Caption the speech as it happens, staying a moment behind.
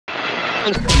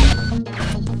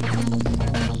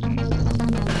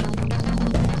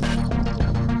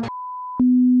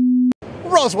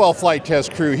Roswell Flight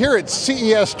Test Crew here at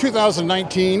CES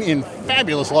 2019 in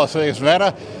fabulous Las Vegas,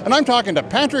 Nevada. And I'm talking to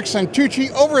Patrick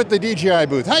Santucci over at the DJI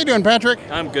booth. How you doing, Patrick?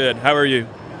 I'm good. How are you?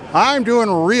 I'm doing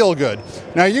real good.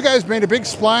 Now, you guys made a big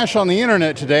splash on the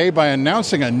internet today by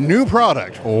announcing a new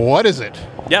product. What is it?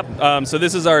 Yep, so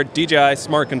this is our DJI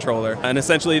Smart Controller, and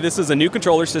essentially this is a new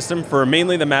controller system for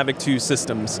mainly the Mavic 2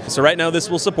 systems. So right now this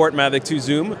will support Mavic 2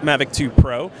 Zoom, Mavic 2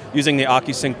 Pro, using the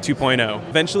Occusync 2.0.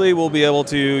 Eventually we'll be able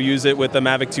to use it with the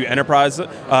Mavic 2 Enterprise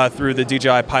through the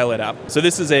DJI Pilot app. So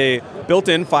this is a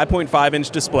built-in 5.5-inch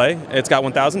display. It's got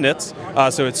 1000 nits,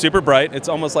 so it's super bright. It's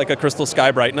almost like a crystal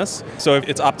sky brightness. So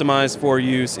it's optimized for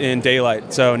use in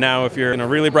daylight. So now if you're in a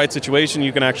really bright situation,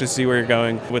 you can actually see where you're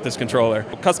going with this controller.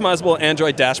 Customizable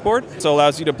Android dashboard, so it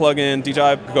allows you to plug in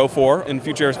DJI Go 4 in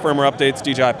future firmware updates,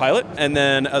 DJI Pilot, and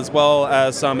then as well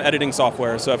as some editing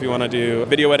software. So if you want to do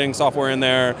video editing software in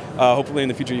there, hopefully in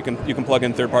the future you can plug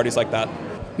in third parties like that.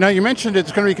 Now, you mentioned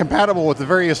it's going to be compatible with the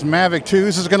various Mavic 2s.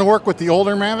 Is it going to work with the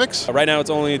older Mavics? Right now it's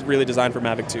only really designed for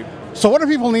Mavic 2. So what do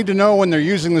people need to know when they're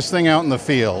using this thing out in the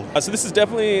field? So this is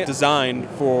definitely designed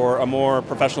for a more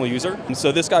professional user. And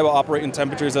so this guy will operate in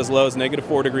temperatures as low as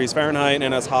 -4 degrees Fahrenheit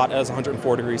and as hot as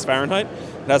 104 degrees Fahrenheit.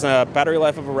 It has a battery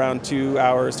life of around 2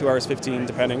 hours, 2 hours 15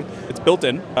 depending. It's built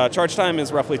in. Charge time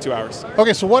is roughly 2 hours.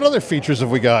 Okay, so what other features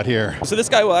have we got here? So this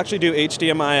guy will actually do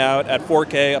HDMI out at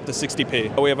 4K up to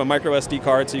 60p. We have a microSD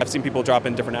card, so I've seen people drop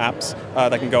in different apps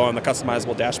that can go on the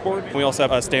customizable dashboard. And we also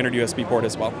have a standard USB port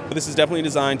as well. This is definitely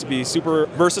designed to be super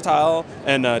versatile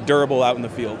and durable out in the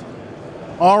field.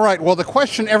 All right, well, the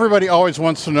question everybody always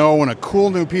wants to know when a cool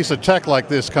new piece of tech like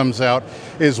this comes out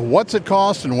is what's it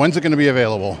cost and when's it going to be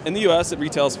available? In the US, it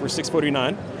retails for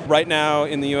 $649. Right now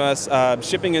in the US,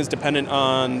 shipping is dependent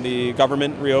on the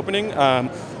government reopening.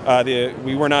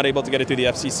 We were not able to get it through the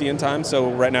FCC in time, so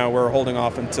right now we're holding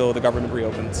off until the government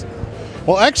reopens.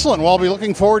 Well, excellent. Well, I'll be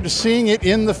looking forward to seeing it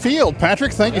in the field.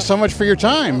 Patrick, thank you so much for your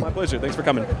time. My pleasure. Thanks for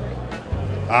coming.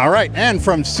 All right, and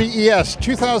from CES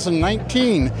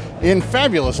 2019 in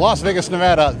fabulous Las Vegas,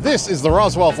 Nevada, this is the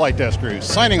Roswell Flight Test Crew,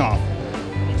 signing off.